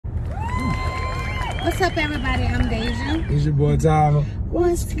What's up, everybody? I'm Dajha. It's your boy Tyler.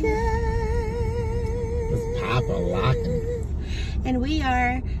 What's good? It's Papa Locking. And we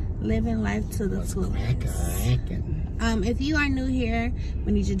are living life to the fullest. If you are new here,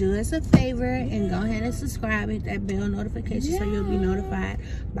 we need you to do us a favor and go ahead and subscribe, hit that bell notification so you'll be notified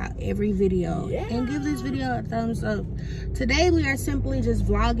about every video. And give this video a thumbs up. Today we are simply just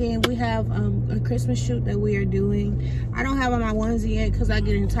vlogging. We have a Christmas shoot that we are doing. I don't have on my onesie yet because I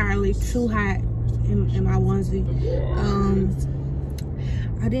get entirely too hot in my onesie.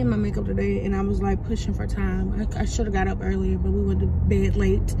 I did my makeup today and I was like pushing for time. I should have got up earlier, but we went to bed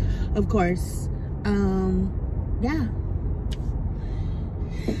late, of course. Yeah.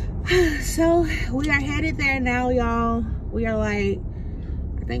 So we are headed there now, y'all. We are like,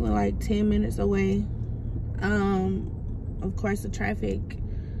 I think we're like 10 minutes away. Of course the traffic,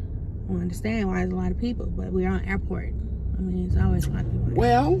 I understand why there's a lot of people, but we're on airport. I mean, it's always a lot of people.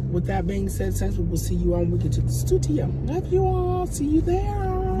 Well, with that being said, since we will see you on, we get to the studio. Love you all. See you there.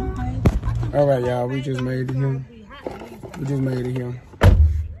 All right, y'all. We just made it here. We just made it here.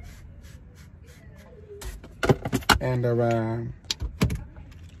 And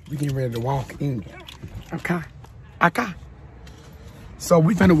we getting ready to walk in. Okay. So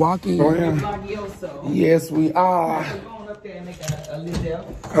we finna walk in. Oh, yeah. Yes, we are.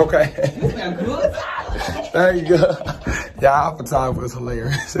 Okay. There you go. Yeah, our photographer was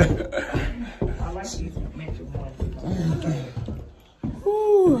hilarious. I like these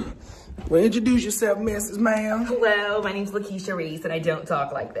Well, introduce yourself, Mrs. Ma'am. Hello, my name's Lakeisha Reese, and I don't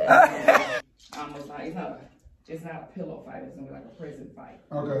talk like that. Almost like it's not a pillow fight. It's gonna be like a prison fight.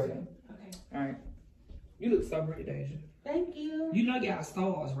 Okay. Okay. All right. You look so pretty, Dajha. Thank you. You know y'all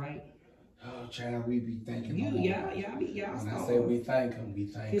stars, right? Oh, child, we be thanking y'all When stars. I say we thank him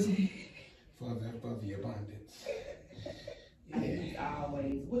for the abundance. Yeah.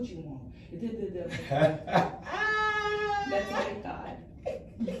 Always. What you want? That's my God.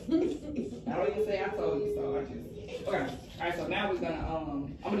 I don't even say I told you so. I just. Okay. All right. So now we're gonna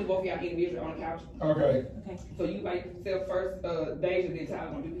I'm gonna do both of y'all individually on the couch. Okay. So you by yourself first. Dajha, then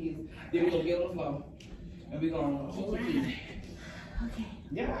Tyler gonna do his. Then we're gonna get on the floor, and we're gonna. Okay.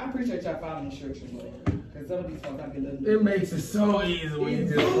 Yeah, I appreciate y'all following instructions, because some of these folks I be looking. It makes it so easy when you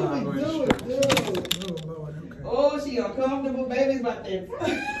just follow instructions. Oh Lord. Okay. Oh, she uncomfortable, baby's like that.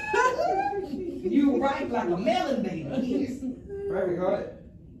 You right like a melon baby. Yes. Perfect. Hold it.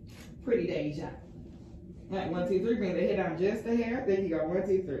 Pretty Dajha. Like 1, 2, 3. Bring the head down just a hair. There you go. 1,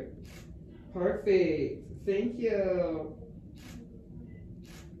 2, 3. Perfect. Thank you.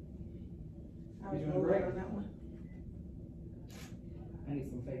 I was doing great on that one. I need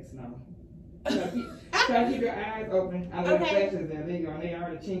some fake snow. Try to keep your eyes open. I love flashes there. There you go. And they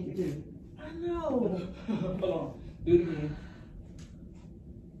already chinky too. I know. Hold on. Do it again.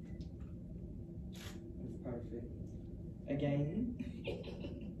 That's perfect. Again.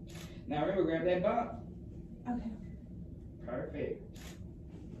 Now remember, grab that bump. Okay. Perfect.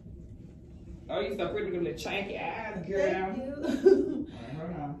 Oh, you so pretty with them chanky eyes, girl. Thank you. All right,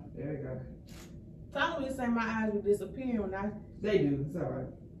 hold on. There we go. Tyler was saying my eyes would disappear when I. They do. It's all right.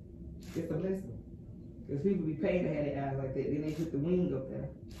 It's a blessing. Because people be paying to have their eyes like that. Then they put the wing up there.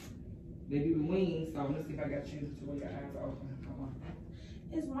 They do the wings. So let's see if I got you to where your eyes are open. Come on.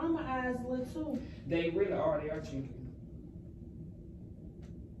 His mama eyes look too. They really are. They are chinky.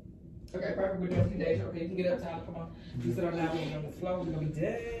 Okay, perfect. We're done with you, Dajha. Okay, you can get up, Tyler. Come on. You sit on now. We're on the floor. We're going to be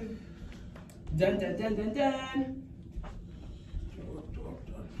done. Done.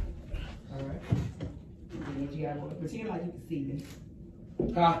 All right. You gotta pretend like you can see me.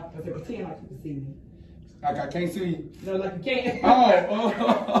 Huh? I said pretend like you can see me. Like I can't see you. No, like you can't.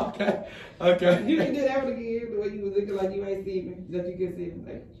 Oh, okay. You can do that one again, the way you was looking like you ain't see me, that you can see me.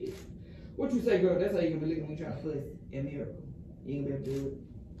 Like, shit. What you say, girl? That's how you gonna be looking when you try to fuss in Miracle. You ain't gonna be able to do it.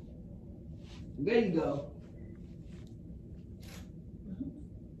 There you go.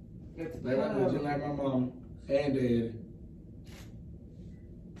 That's Just like my mom and dad.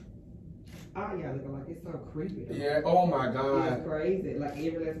 Oh, y'all looking like it's so creepy. Though. Yeah. Oh my God. It's crazy. Like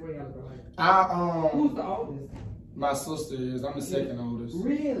every last one y'all looking like. Who's the oldest? My sister is. I'm the second oldest.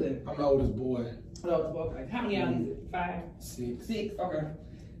 Really? I'm the oldest boy. Okay. How many y'all is it? 5? 6. 6. Okay.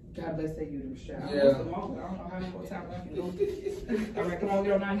 God bless you, them child. Yeah. I don't know how many more times I can do it. All right, come on,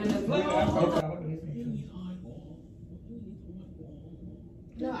 get on 900.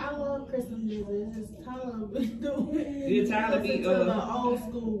 No, I love Christmas music. It's Tyler been doing. Did Tyler be the old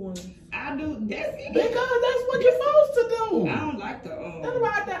school ones? I do. That's it. Because that's what you're supposed to do. I don't like the What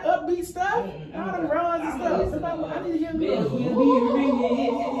about that upbeat stuff? All the runs and stuff. I need to hear them.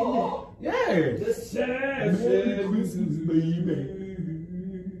 Yeah. The sad Christmas, baby.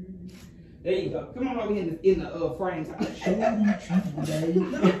 There you go. Come on over here in the frame time.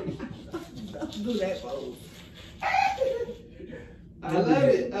 Don't do that, folks. I love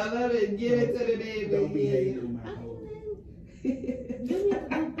it. I love it. Give it to the baby. Don't be hating on my pose.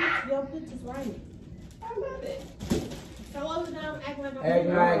 Your picture's right. I love it. So what was down acting like Act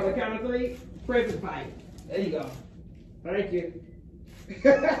like on the count of 3, press the pipe. There you go. Thank you.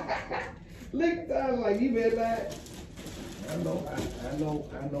 Look at that like you been like. I know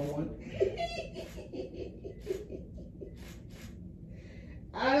one.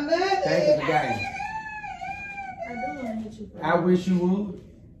 I love it. Thank you for the game. I do want to hit you. I wish you would.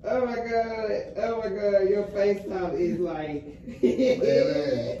 Oh my god, your FaceTime is like.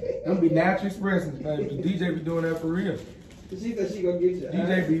 Them be natural expressions, baby. The DJ be doing that for real. She said she gonna get you.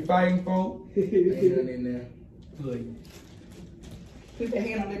 DJ be fighting folk. Ain't nothing in there. Good. Put your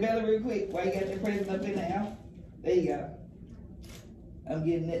hand on the belly real quick while you got your present up in there. There you go. I'm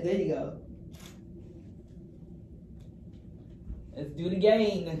getting it. There you go. Let's do it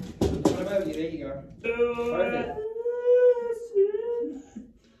again. There you go. Perfect.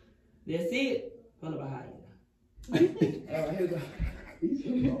 That's it. Hold up behind you. Alright, here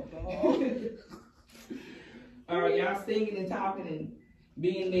we go. Alright, y'all singing and talking and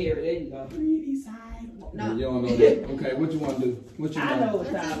being married. There you go. Pretty side. No. You don't know that. Okay, what you want to do? What you I want? know what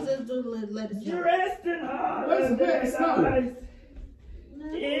time. Let's just let it You're resting on What's the that? eyes. In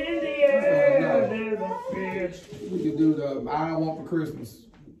the air, there's a fish. We could do the I Don't Want for Christmas.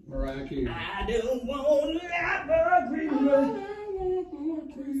 Mariah Carey. I don't want to have a Christmas.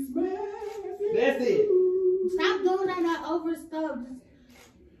 That's it. Stop doing that over stuff.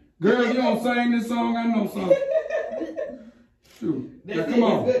 Girl, you don't sing this song, I know something. Shoot. That's Yeah, it. come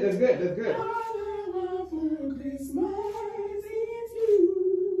on. That's good. That's good.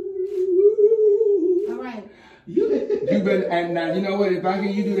 All right. You better, and now you know what? If I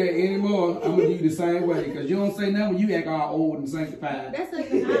can you do that anymore, I'm gonna do you the same way. Cause you don't say nothing when you act all old and sanctified. That's like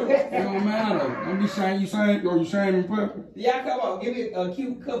an It don't matter. Don't be shame you sing or you shame in public. Yeah, come on. Give me a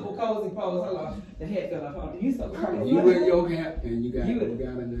cute couple cozy pose. Hold on. The head fell off. Hold on. You so crazy. You wear your hat and you got You- in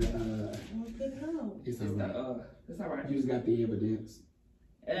the it's It's alright. It's all right. You just got the evidence.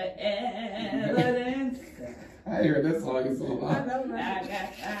 Evidence. I heard that song is so I loud. know, right?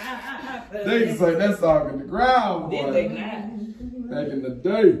 They can say that song in the ground, Did boy. they not? Back in the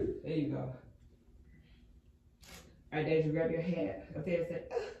day. There you go. All right, Dajha, grab your hat. Up there, say,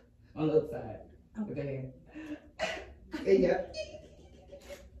 on the other side. With the hand. There you go.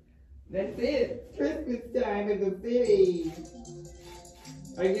 That's it. Christmas time in the city.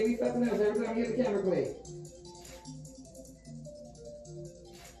 All right, give me something else every time you get the camera click.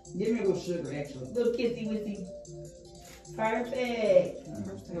 Give me a little sugar, actually. Little kissy wissy. Perfect.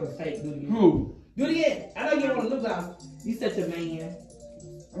 That was fake. Do it again. Who? Do it again. I know you don't want to lip gloss. You such a man.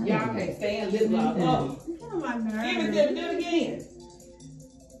 Y'all can't stand lip gloss. Oh. Get on my Give it nerves. to me. Do it again.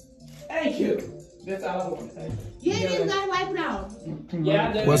 Thank you. That's all I want to say. You ain't even gotta wipe it off. Yeah,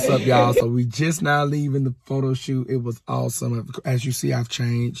 I do. What's up, y'all? So we just now leaving the photo shoot. It was awesome. As you see, I've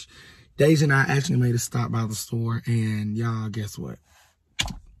changed. Dajha and I actually made a stop by the store, and y'all, guess what?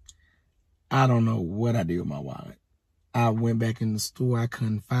 I don't know what I did with my wallet. I went back in the store. I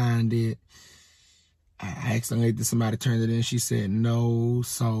couldn't find it. I accidentally did somebody turned it in. She said no.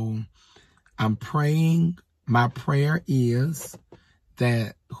 So I'm praying. My prayer is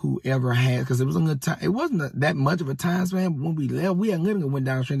that whoever has, because it was a good time. It wasn't that much of a time span. When we left, we had literally went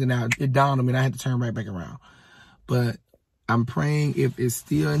down the street, and now it dawned on me, and I had to turn right back around. But I'm praying if it's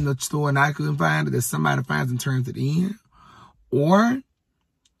still in the store and I couldn't find it, that somebody finds and turns it in, or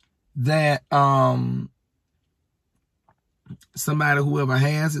that somebody, whoever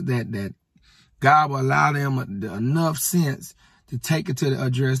has it, that God will allow them enough sense to take it to the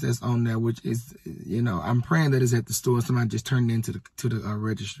address that's on there, which is, you know, I'm praying that it's at the store. Somebody just turned it into the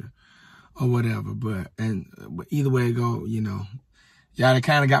registry or whatever. But either way it go, you know, y'all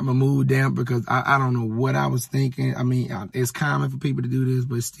kind of got my mood down because I don't know what I was thinking. I mean, it's common for people to do this,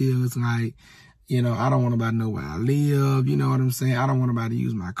 but still it's like, you know, I don't want nobody to know where I live. You know what I'm saying? I don't want nobody to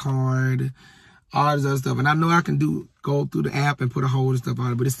use my card, all this other stuff. And I know I can go through the app and put a hold and stuff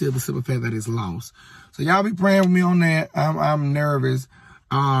on it, but it's still the simple fact that it's lost. So y'all be praying with me on that. I'm nervous.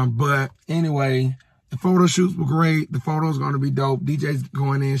 But anyway, the photo shoots were great. The photos going to be dope. DJ's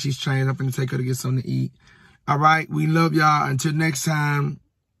going in. She's trained. I'm going to take her to get something to eat. All right. We love y'all. Until next time,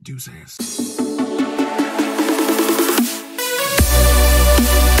 deuces.